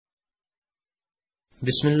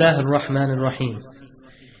Bismillah ar-Rahman ar-Rahim.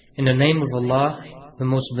 In the name of Allah, the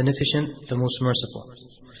most beneficent, the most merciful.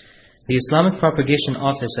 The Islamic Propagation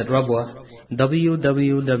Office at Rabwa,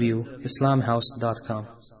 www.islamhouse.com,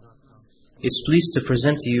 is pleased to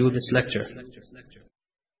present to you this lecture.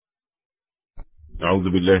 أعوذ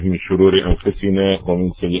بالله من شرور أنفسنا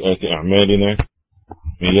ومن سيئات أعمالنا،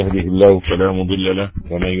 من يهده الله فلا مضل له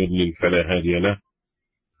ومن يضلل فلا هادي له.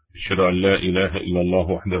 أشهد أن لا إله إلا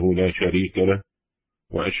الله وحده لا شريك له،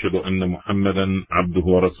 وأشهد أن محمدا عبده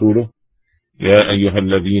ورسوله. يا أيها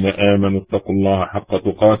الذين آمنوا اتقوا الله حق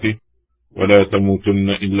تقاته ولا تموتن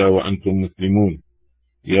إلا وأنتم مسلمون.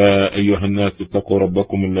 يا أيها الناس اتقوا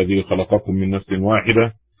ربكم الذي خلقكم من نفس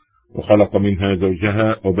واحدة وخلق منها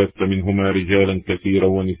زوجها وبث منهما رجالا كثيرا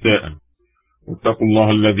ونساء، واتقوا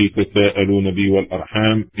الله الذي تساءلون به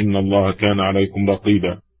والأرحام إن الله كان عليكم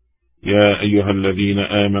رقيبا. يا أيها الذين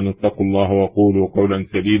آمنوا اتقوا الله وقولوا قولا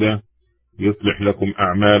سديدا يصلح لكم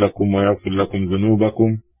أعمالكم ويغفر لكم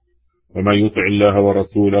ذنوبكم، ومن يطع الله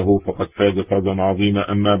ورسوله فقد فاز فوزا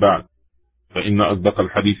عظيما. أما بعد، فإن أصدق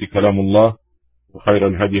الحديث كلام الله، وخير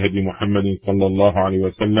الهدي هدي محمد صلى الله عليه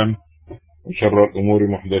وسلم، وشر الأمور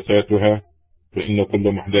محدثاتها، فإن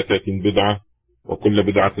كل محدثات بدعة وكل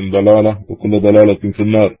بدعة ضلالة وكل ضلالة في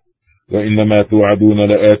النار، وإنما توعدون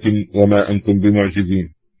لآت وما أنتم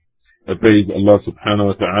بمعجزين. I praise Allah subhanahu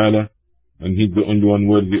wa ta'ala, and He's the only one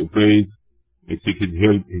worthy of praise. I seek His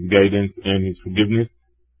help, His guidance, and His forgiveness.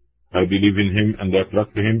 I believe in Him and I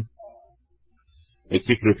trust Him. I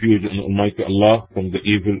seek refuge in Almighty Allah from the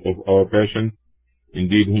evil of our passions.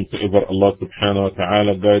 Indeed, whomsoever Allah subhanahu wa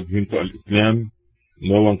ta'ala guides him to Al-Islam,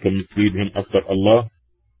 no one can mislead him after Allah.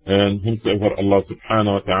 And whomsoever Allah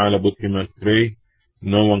subhanahu wa ta'ala put him astray,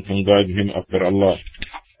 no one can guide him after Allah.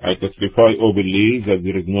 I testify, O believe, that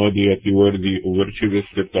there is no deity worthy of worship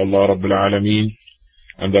except Allah Rabbil Alameen.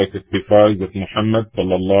 And I testify that Muhammad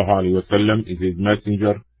sallallahu alayhi wa sallam is his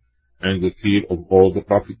messenger and the seal of all the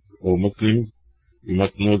prophets. O Muslims, you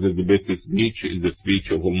must know that the best speech is the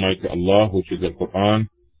speech of Almighty Allah, which is the Quran.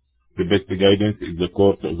 The best guidance is the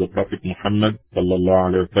course of the Prophet Muhammad sallallahu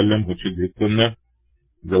alayhi wa sallam, which is his sunnah.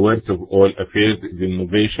 The worst of all affairs is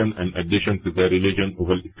innovation and addition to the religion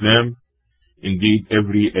of Islam. Indeed,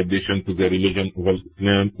 every addition to the religion of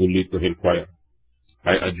Islam will lead to hellfire.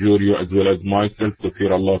 I adjure you as well as myself to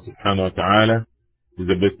fear Allah subhanahu wa ta'ala to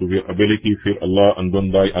the best of your ability. Fear Allah and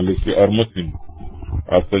don't die unless you are Muslim.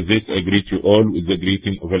 After this, I greet you all with the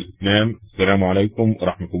greeting of Islam. Assalamu alaikum wa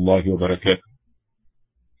rahmatullahi wa barakatuh.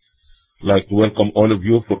 I'd like to welcome all of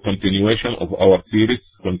you for continuation of our series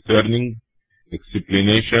concerning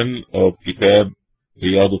explanation of Kitab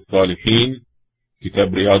Riyadh al-Salihin.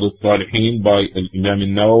 Kitab Riyadh al-Salihin by Imam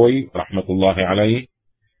al-Nawawi rahmatullahi alayhi,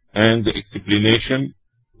 and the explanation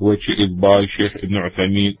which is by Sheikh Ibn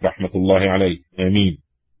Uthaymeen rahmatullahi alayhi. Ameen.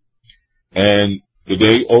 And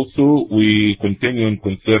today also we continue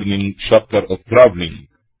concerning chapter of traveling.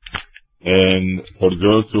 And for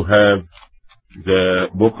those who have the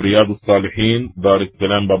book Riyadh al-Salihin, Dar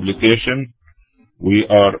al-Salam publication, we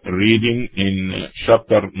are reading in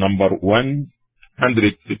chapter number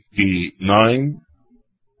 169,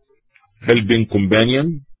 Helping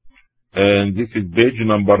Companion, and this is page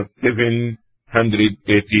number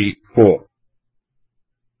 784.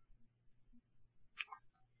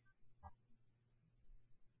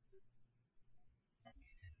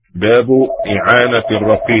 باب إعانة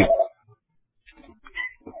الرفيق.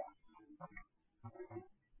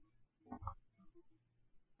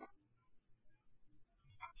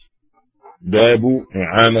 باب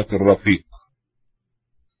إعانة الرفيق.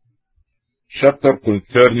 Chapter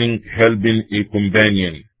concerning helping a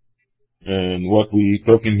companion. And what we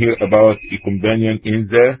talking here about a companion in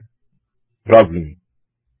the traveling.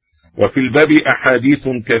 وفي الباب أحاديث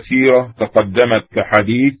كثيرة تقدمت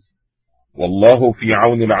كحديث والله في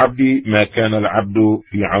عون العبد ما كان العبد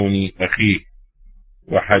في عون أخيه،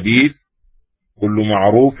 وحديث كل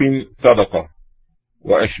معروف صدقة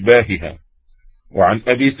وأشباهها. وعن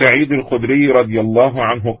أبي سعيد الخدري رضي الله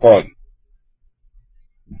عنه قال: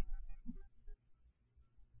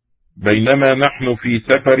 بينما نحن في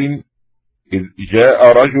سفر إذ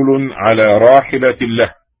جاء رجل على راحلة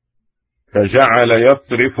له فجعل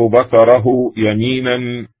يصرف بصره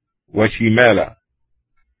يمينا وشمالا،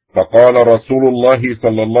 فقال رسول الله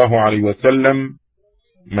صلى الله عليه وسلم: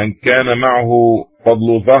 من كان معه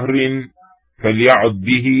فضل ظهر فليعد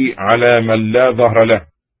به على من لا ظهر له،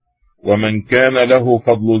 ومن كان له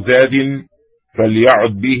فضل زاد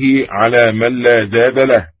فليعد به على من لا زاد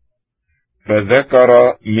له.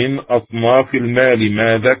 فذكر من أصناف المال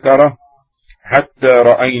ما ذكره حتى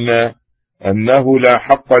رأينا أنه لا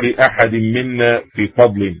حق لأحد منا في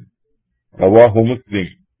فضل، Rawahu Muslim.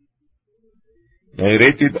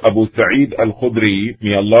 Narrated Abu Sa'id al-Khudri,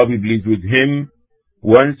 may Allah be pleased with him,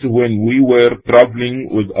 once when we were traveling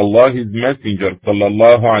with Allah's Messenger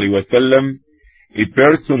sallallahu alaihi wasallam, a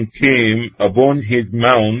person came upon his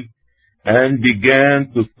mount and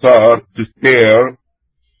began to start to stare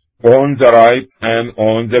on the right and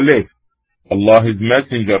on the left. Allah's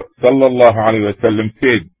Messenger sallallahu alaihi wasallam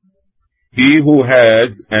said, he who has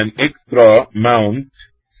an extra mount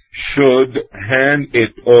should hand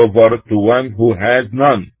it over to one who has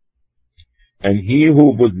none, and he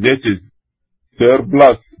who possesses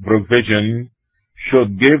surplus provision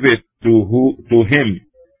should give it to him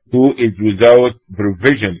who is without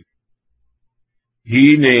provision.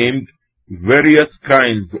 He named various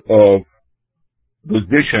kinds of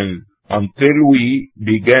possessions until we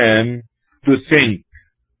began to think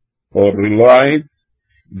or realize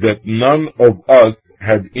that none of us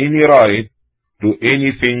had any right to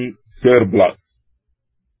anything surplus.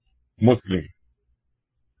 Muslim.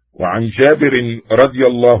 وعن جابر رضي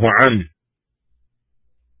الله عنه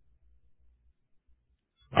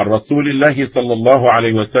عن رسول الله صلى الله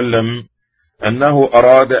عليه وسلم أنه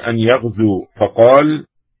أراد أن يغزو فقال: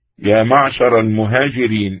 يا معشر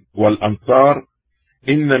المهاجرين والأنصار،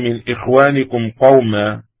 إن من إخوانكم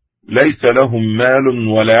قوما ليس لهم مال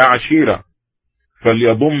ولا عشيرة،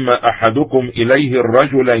 فليضم أحدكم إليه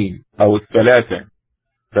الرجلين أو الثلاثة،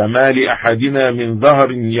 فما لأحدنا من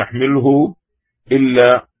ظهر يحمله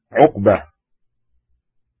إلا عقبة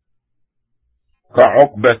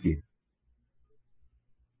كعقبته،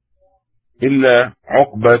 إلا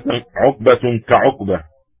عقبة كعقبة،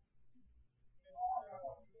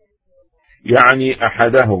 يعني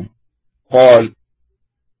أحدهم. قال: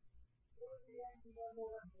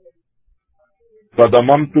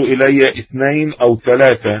 فضممت إلي 2 أو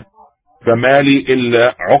 3، فما لي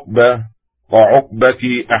إلا عقبة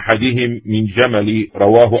وعقبة أحدهم من جملي.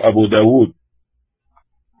 رواه أبو داود.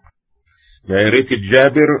 Narrated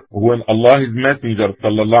Jabir, when Allah's Messenger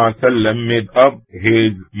sallallahu alaihi wasallam made up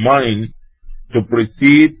his mind to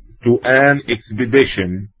proceed to an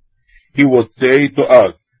expedition, he would say to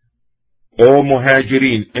us, O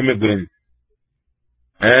Muhajirin, immigrants,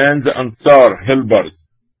 and the Ansar, helpers,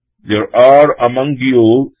 there are among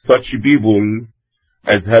you such people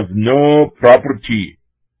as have no property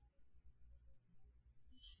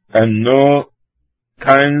and no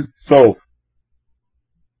kinsfolk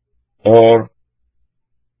or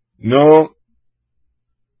no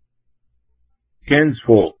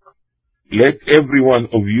kinsfolk. Let every one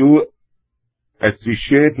of you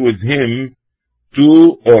associate with him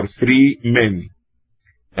 2 or 3 men,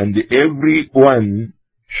 and every one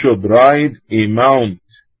should ride a mount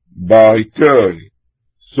by turn.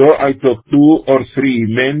 So I took 2 or 3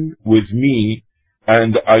 men with me,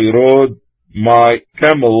 and I rode my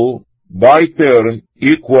camel by turn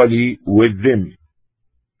equally with them.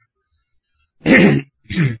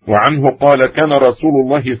 وعنه قال: كان رسول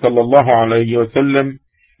الله صلى الله عليه وسلم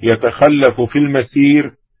يتخلف في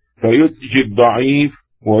المسير فيتجي الضعيف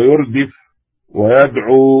ويردف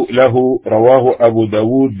ويدعو له. رواه أبو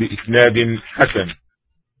داود بإسناد حسن.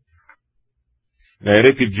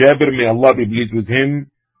 Narrated Jabir, may Allah be pleased with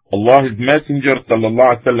him, Allah's Messenger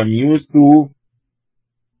sallallahu alaihi wasallam used to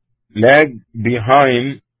lag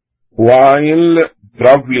behind while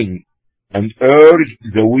traveling and urge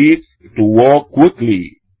the weak to walk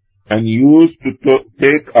quickly, and used to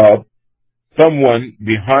take up someone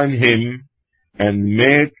behind him and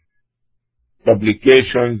make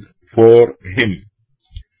supplications for him.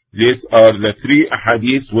 These are the 3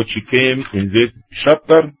 ahadith which came in this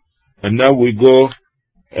chapter, and now we go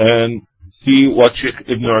and see what Sheikh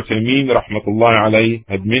Ibn Uthaymeen rahmatullahi alayhi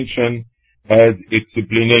had mentioned as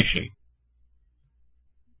explanation.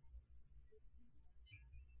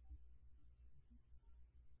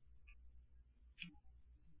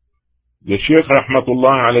 The Shaykh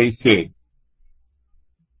rahmatullahi alayhi said,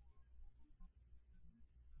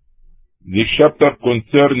 this chapter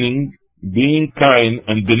concerning being kind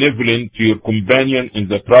and benevolent to your companion in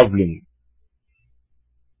the traveling,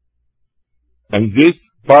 and this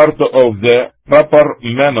part of the proper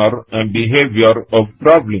manner and behavior of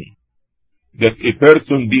traveling, that a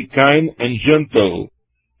person be kind and gentle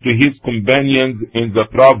to his companions in the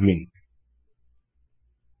traveling.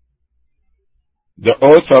 The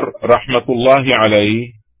author rahmatullahi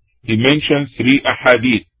alayhi, he mentions 3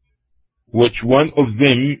 ahadith, which one of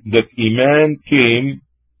them that a man came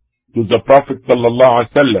to the Prophet sallallahu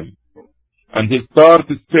alaihi wasallam, and he started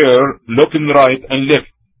to stare, looking right and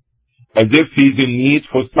left, as if he is in need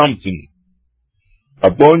for something.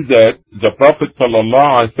 Upon that, the Prophet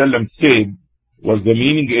sallallahu alaihi wasallam said, was the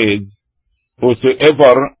meaning is,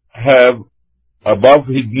 whosoever have above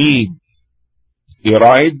his needs a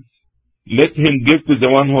right, let him give to the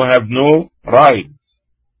one who have no right.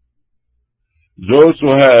 Those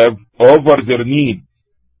who have over their needs,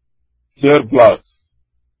 surplus,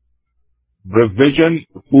 provision,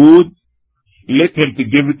 food, let him to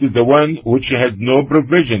give it to the one which has no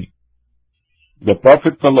provision. The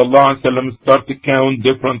Prophet ﷺ started to count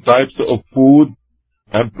different types of food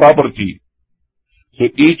and property. So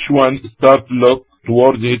each one start to look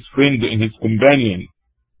towards his friend and his companion,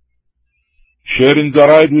 sharing the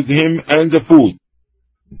ride with him and the food.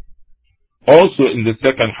 Also in the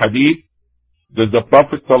second hadith, that the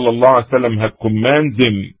Prophet ﷺ had commanded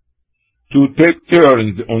them to take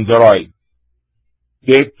turns on the ride.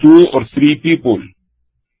 Take 2 or 3 people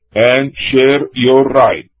and share your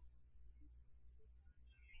ride.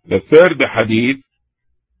 The third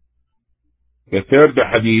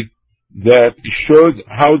hadith that shows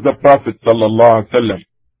how the Prophet ﷺ,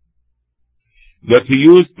 that he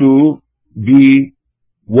used to be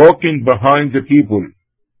walking behind the people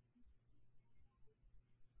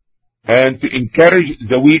and to encourage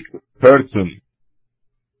the weak person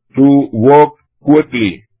to walk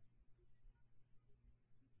quickly.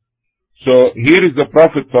 So here is the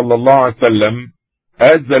Prophet ﷺ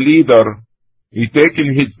as the leader. He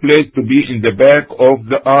taken his place to be in the back of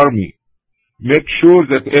the army. Make sure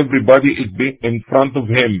that everybody is in front of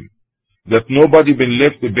him, that nobody been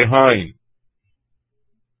left behind.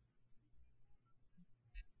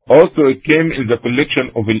 Also it came in the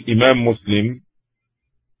collection of Imam Muslim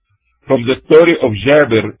from the story of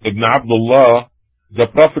Jabir ibn Abdullah. The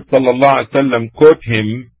Prophet ﷺ caught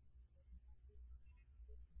him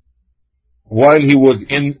while he was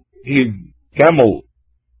in his camel.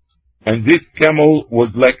 And this camel was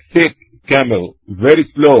like sick camel,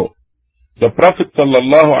 very slow. The Prophet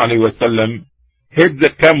ﷺ hit the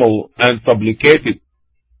camel and supplicated.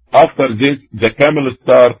 After this, the camel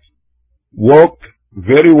started walk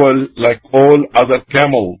very well like all other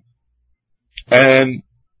camels. And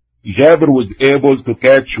Jabir was able to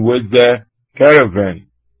catch with the caravan.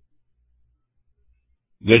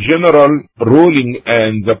 The general ruling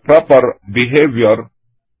and the proper behavior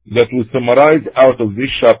that we summarize out of this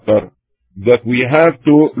chapter, that we have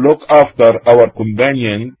to look after our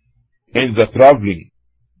companions in the traveling,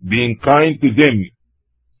 being kind to them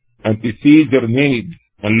and to see their needs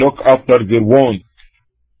and look after their wants,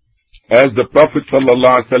 as the Prophet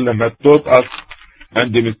ﷺ had taught us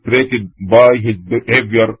and demonstrated by his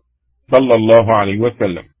behavior sallallahu alayhi wa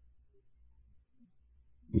sallam.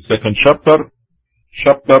 The second chapter,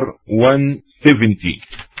 chapter 170.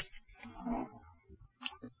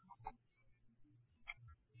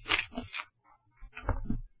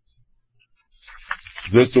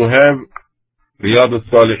 Those who have Riyadh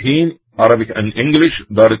al-Salihin, Arabic and English,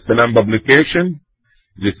 Dar es-Salaam publication.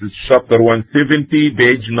 This is chapter 170,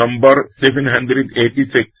 page number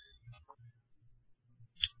 786.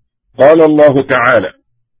 قال الله تعالى: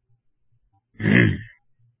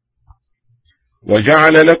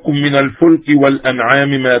 وجعل لكم من الفلك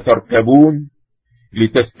والأنعام ما تركبون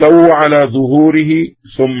لتستووا على ظهوره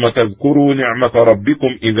ثم تذكروا نعمة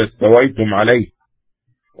ربكم إذا استويتم عليه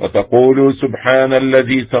وتقولوا سبحان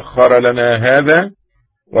الذي سخر لنا هذا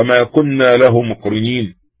وما كنا له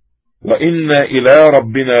مقرنين وإنا إلى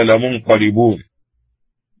ربنا لمنقلبون.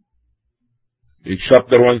 It's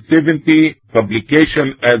chapter 170,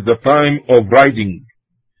 publication at the time of writing.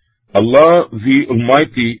 Allah the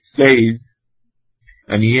Almighty says,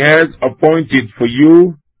 and He has appointed for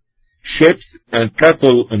you ships and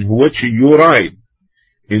cattle in which you ride,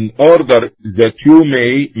 in order that you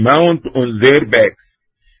may mount on their backs,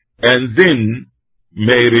 and then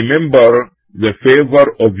may remember the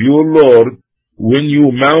favor of your Lord when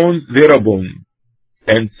you mount thereupon,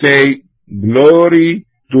 and say, glory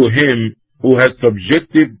to Him who has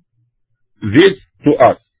subjected this to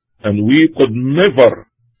us, and we could never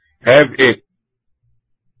have it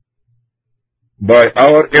by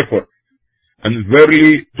our effort, and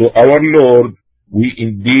verily to our Lord we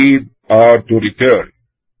indeed are to return.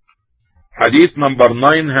 Hadith number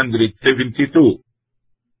 972.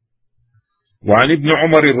 وعن ابن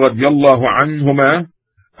عمر رضي الله عنهما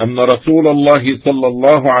أن رسول الله صلى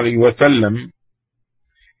الله عليه وسلم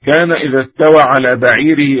كان إذا استوى على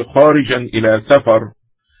بعيره خارجا إلى سفر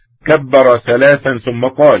كبر 3 ثم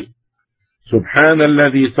قال سبحان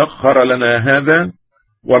الذي سخر لنا هذا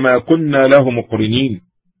وما كنا له مقرنين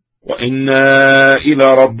وإنا إلى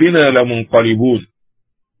ربنا لمنقلبون.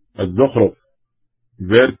 الزخرف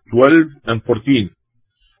verse 12 and 14.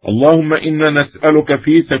 اللهم إنا نسألك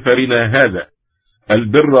في سفرنا هذا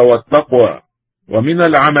البر والتقوى ومن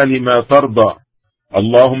العمل ما ترضى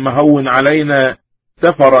اللهم هون علينا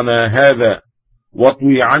سفرنا هذا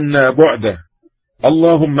واطوي عنا بعده.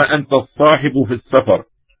 اللهم أنت الصاحب في السفر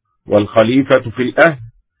والخليفة في الأهل.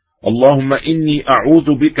 اللهم إني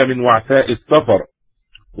أعوذ بك من وعثاء السفر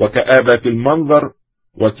وكآبة المنظر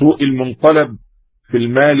وسوء المنقلب في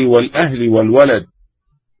المال والأهل والولد.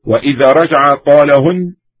 وإذا رجع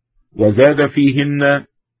قالهن وزاد فيهن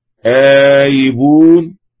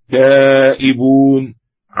آيبون تائبون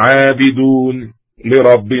عابدون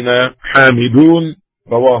لربنا حامدون.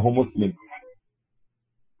 رواه مسلم.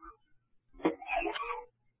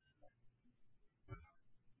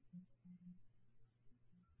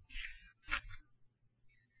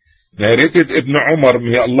 Narrated Ibn Umar,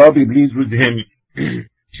 may Allah be pleased with him,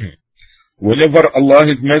 whenever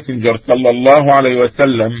Allah's Messenger sallallahu alayhi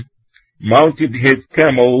wasallam mounted his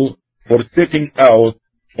camel for setting out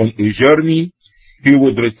on a journey, he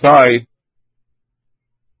would recite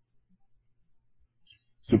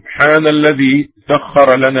Subhanalladhi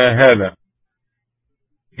sakhara lana hada.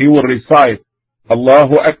 He will recite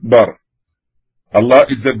Allahu Akbar, Allah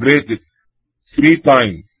is the greatest, 3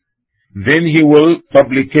 times. Then he will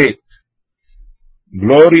supplicate,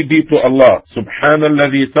 Glory be to Allah,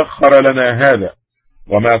 Subhanalladhi sakhara lana hada,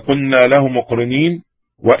 وما كنا له مقرنين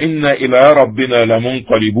وإنا إلى ربنا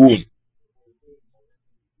لمنقلبون.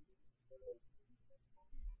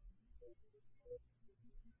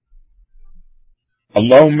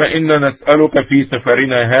 اللهم إنا نسألك في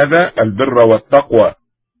سفرنا هذا البر والتقوى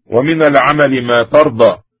ومن العمل ما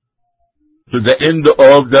ترضى, to the end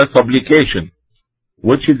of the supplication,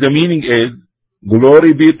 which is the meaning is,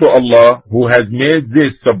 glory be to Allah who has made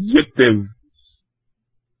this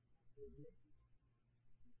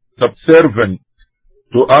subservient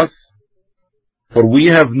to us, for we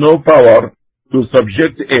have no power to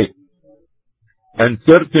subject it, and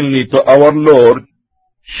certainly to our Lord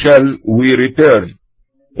shall we return.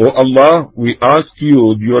 O Allah, we ask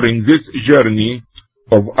you during this journey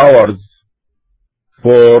of ours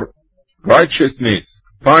for righteousness,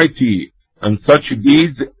 piety, and such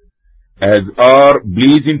deeds as are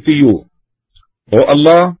pleasing to you. O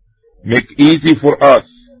Allah, make easy for us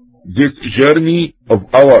this journey of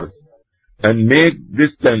ours and make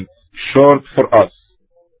distance short for us.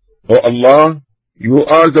 O Allah, you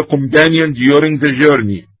are the companion during the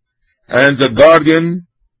journey and the guardian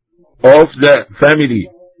of the family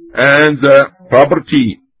and the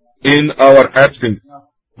property in our absence.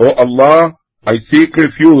 O Allah, I seek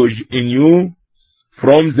refuge in you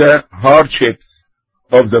from the hardships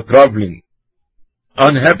of the traveling,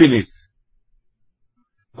 unhappiness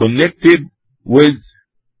connected with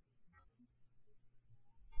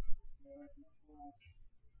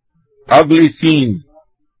ugly scenes,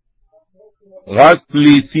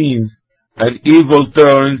 ghastly scenes, and evil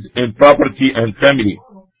turns in property and family.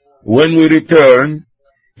 When we return,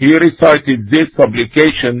 he recited this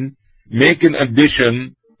supplication, making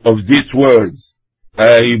addition of these words,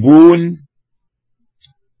 Aibun,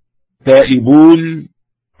 Taibun,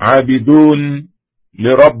 Abidun,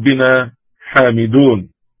 Lirabbina, Hamidun,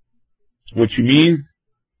 which means,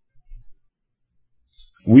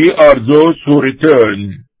 we are those who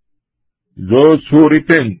return, those who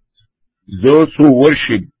repent, those who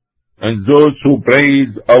worship, and those who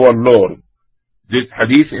praise our Lord. This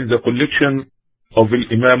hadith is the collection of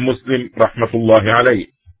Imam Muslim rahmatullahi alayhi.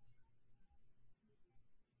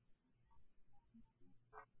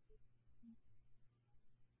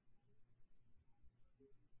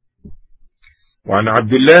 وعن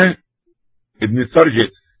عبد الله ابن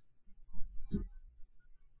سرجس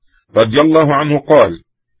رضي الله عنه قال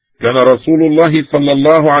كان رسول الله صلى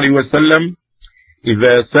الله عليه وسلم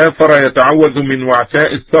إذا سافر يتعوذ من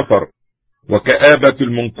وعثاء السفر وكآبة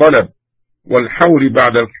المنقلب والحور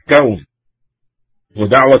بعد الكون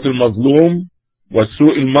ودعوة المظلوم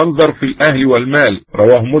والسوء المنظر في الأهل والمال.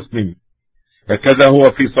 رواه مسلم. هكذا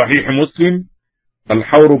هو في صحيح مسلم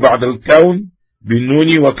الحور بعد الكون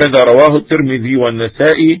بالنون، وكذا رواه الترمذي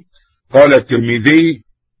والنسائي. قال الترمذي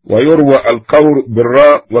ويروى القور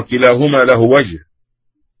بالراء وكلاهما له وجه.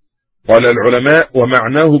 قال العلماء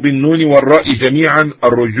ومعناه بالنون والراء جميعا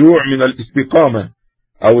الرجوع من الاستقامة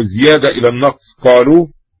أو الزيادة إلى النقص. قالوا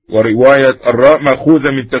ورواية الراء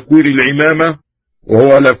مأخوذة من تكوير العمامة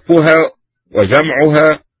وهو لفها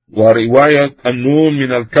وجمعها، ورواية النون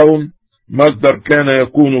من الكون مصدر كان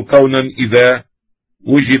يكون كونا إذا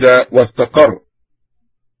وجد واستقر.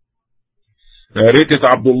 Narrated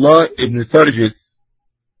Abdullah ibn Sarjis,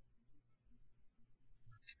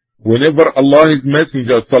 whenever Allah's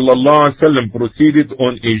Messenger sallallahu alaihi wasallam proceeded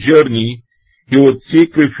on a journey, he would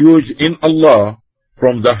seek refuge in Allah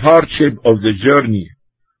from the hardship of the journey,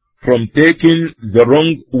 from taking the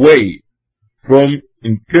wrong way, from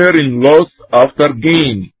incurring loss after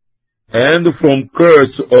gain, and from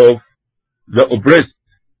curse of the oppressed,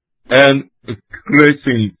 and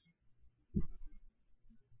cursing.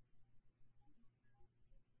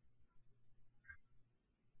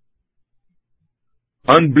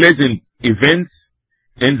 Unpleasant events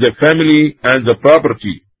in the family and the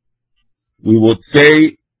property. We would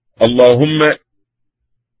say Allahumma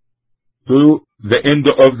to the end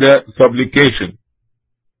of the supplication,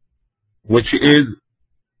 which is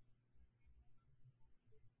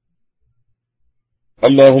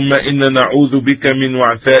اللهم إنا نعوذ بك من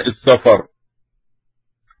وعثاء السفر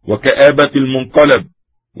وكآبة المنقلب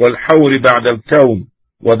والحور بعد الكون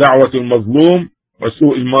ودعوة المظلوم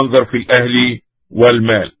وسوء المنظر في الأهل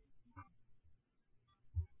والمال.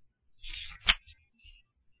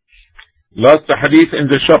 Last hadith in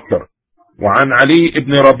the chapter. وعن علي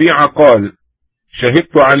بن ربيعة قال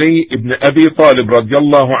شهدت علي بن أبي طالب رضي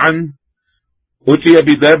الله عنه أتي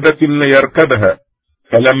بدابة ليركبها،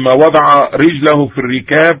 فلما وضع رجله في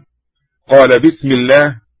الركاب قال بسم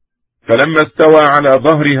الله، فلما استوى على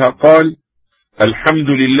ظهرها قال الحمد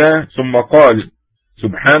لله، ثم قال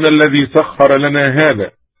سبحان الذي سخر لنا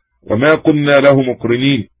هذا وما كنا له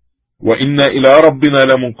مقرنين وإنا إلى ربنا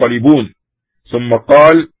لمنقلبون، ثم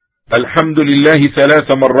قال الحمد لله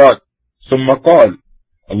 3 مرات، ثم قال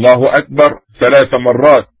الله أكبر 3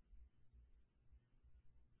 مرات،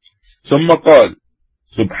 ثم قال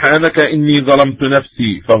سبحانك إني ظلمت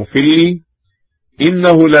نفسي فاغفر لي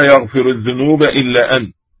إنه لا يغفر الذنوب إلا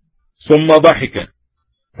أنت، ثم ضحك،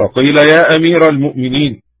 فقيل يا أمير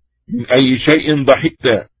المؤمنين من أي شيء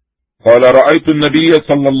ضحكت؟ قال رأيت النبي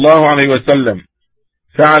صلى الله عليه وسلم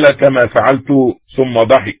فعل كما فعلت ثم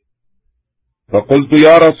ضحك، فقلت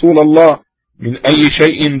يا رسول الله من أي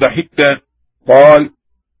شيء ضحكت؟ قال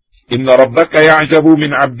إن ربك يعجب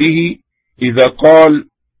من عبده إذا قال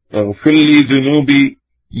اغفر لي ذنوبي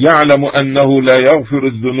يعلم أنه لا يغفر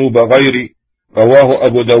الذنوب غيري، رواه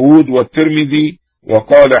أبو داود والترمذي،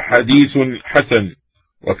 وقال حديث حسن،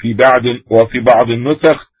 وفي بعض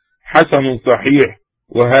النسخ حسن صحيح،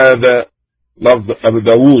 وهذا لفظ أبو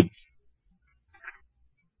داود.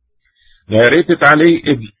 narrated علي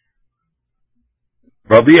ابن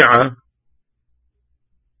ربيعة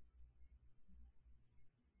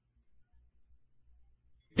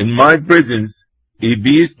in my presence a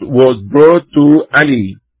beast was brought to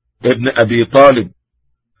Ali ibn Abi Talib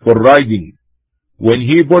for riding. When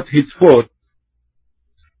he put his foot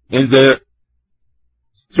in the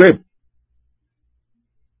strip,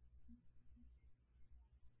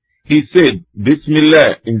 he said,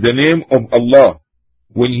 Bismillah, in the name of Allah.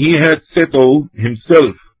 When he had settled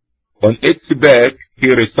himself on its back, he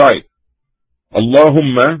recited,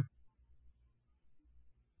 Allahumma,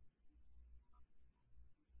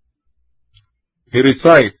 he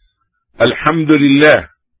recites, Alhamdulillah.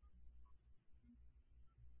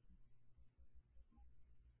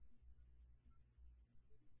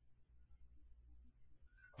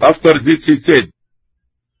 After this he said,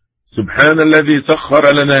 سبحان الذي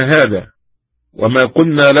سخر لنا هذا وما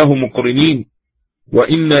كنا له مقرنين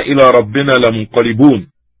وإنا إلى ربنا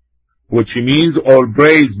لمنقلبون, which means all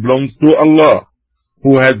praise belongs to Allah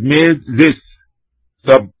who has made this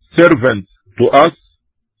subservient to us,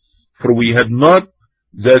 for we had not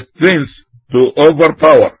the strength to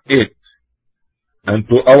overpower it, and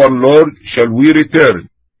to our Lord shall we return.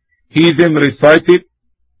 He then recited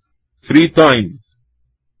 3 times,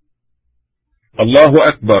 Allahu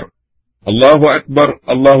Akbar, Allahu Akbar,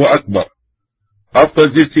 Allahu Akbar. After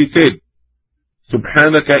this he said,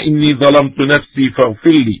 Subhanaka inni zalamtu nafsi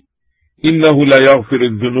faghfir li, innahu la yaghfiru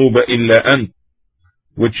dhunuba illa ant,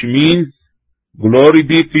 which means, glory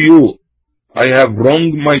be to you, I have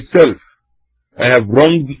wronged myself,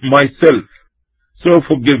 so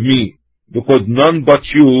forgive me, because none but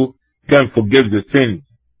you can forgive the sins.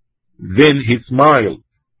 Then he smiled.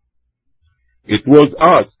 It was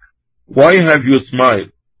asked, why have you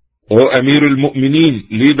smiled, O Amir al-Mu'mineen,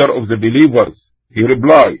 leader of the believers? He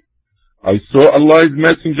replied, I saw Allah's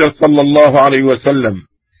Messenger sallallahu alayhi wa sallam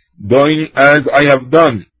doing as I have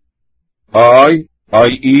done. I,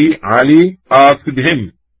 i.e. Ali, asked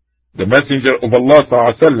him, the Messenger of Allah sallallahu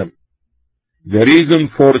alayhi wa sallam, the reason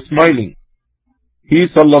for smiling. He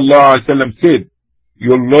sallallahu alayhi wa sallam said,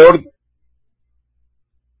 your Lord,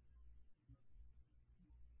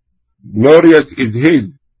 glorious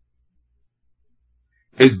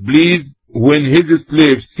is pleased when his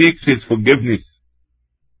slave seeks his forgiveness.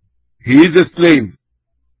 He is a slave,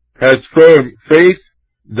 has firm faith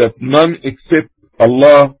that none except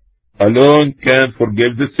Allah alone can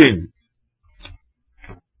forgive the sins.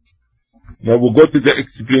 Now we go to the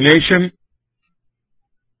explanation.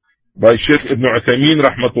 by Sheikh Ibn Uthaymeen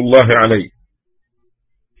rahmatullahi alayh.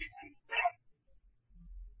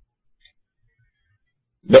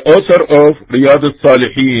 The author of Riyadh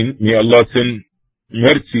al-Salihin, may Allah send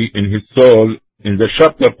mercy in his soul, in the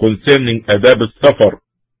chapter concerning Adab al-Safar,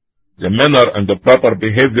 the manner and the proper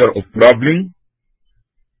behavior of traveling,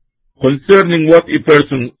 concerning what a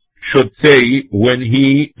person should say when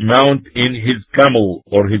he mount in his camel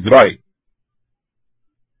or his ride.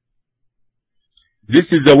 This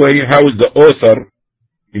is the way how the author,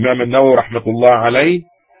 Imam al-Nawawi rahmatullah alayh,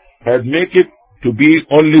 had make it to be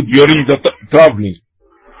only during the traveling.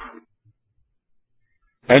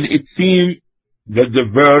 And it seems that the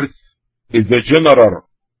verse is a general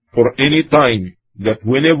for any time, that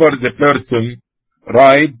whenever the person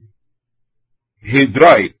ride his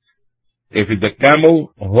ride, if it's a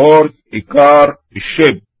camel, a horse, a car, a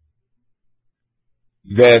ship,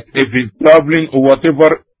 that if he's traveling or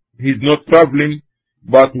whatever, he's not traveling,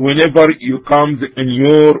 but whenever you come in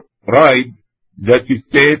your ride, that you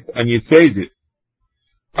state and you say this.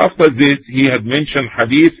 After this, he had mentioned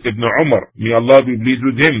Hadith Ibn Umar, may Allah be pleased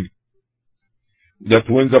with him, that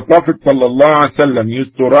when the Prophet ﷺ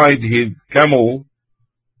used to ride his camel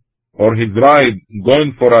or his ride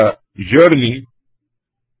going for a journey,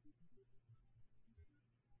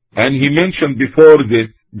 and he mentioned before this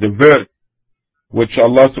the verse which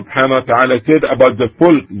Allah subhanahu wa ta'ala said about the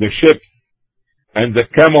fulk, the ships and the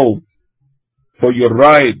camel for your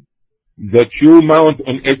ride, that you mount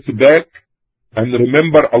on its back and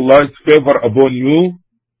remember Allah's favor upon you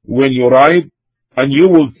when you ride, and you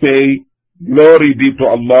will say, glory be to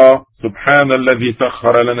Allah subhanalladhi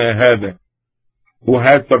sakhara lana hada, who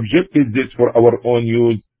has subjected this for our own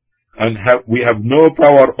use, and we have no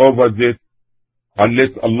power over this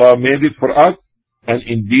unless Allah made it for us, and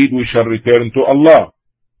indeed we shall return to Allah.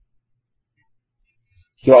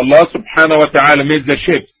 So Allah subhanahu wa ta'ala made the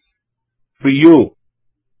ships for you.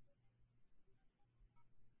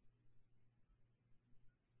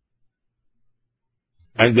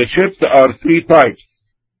 And the ships are three types.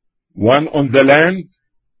 One on the land,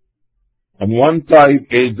 and one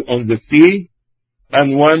type is on the sea,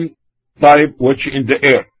 and one type which in the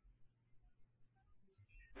air.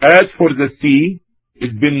 As for the sea,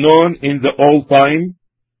 it's been known in the old time,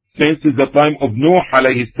 since the time of Nuh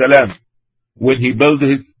alayhi salam, when he built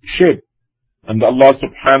his ship, and Allah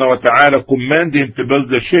subhanahu wa ta'ala commanded him to build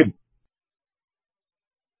the ship.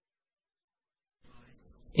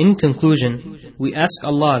 In conclusion, we ask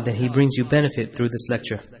Allah that He brings you benefit through this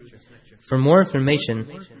lecture. For more information,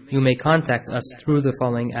 you may contact us through the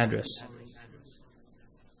following address: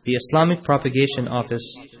 the Islamic Propagation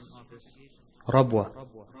Office, Rabwa,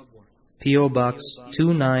 P.O. Box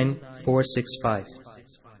 29465,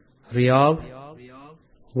 Riyadh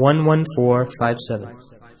 11457,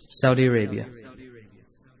 Saudi Arabia.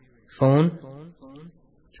 Phone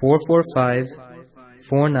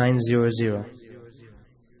 445-4900.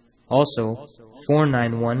 Also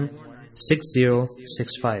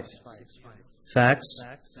 491-6065. Fax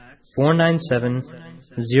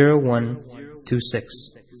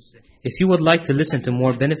 497-0126. If you would like to listen to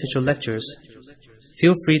more beneficial lectures,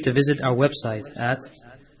 feel free to visit our website at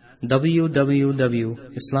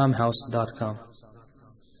www.islamhouse.com.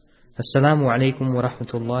 Assalamu alaikum wa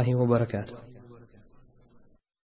rahmatullahi wa barakatuh.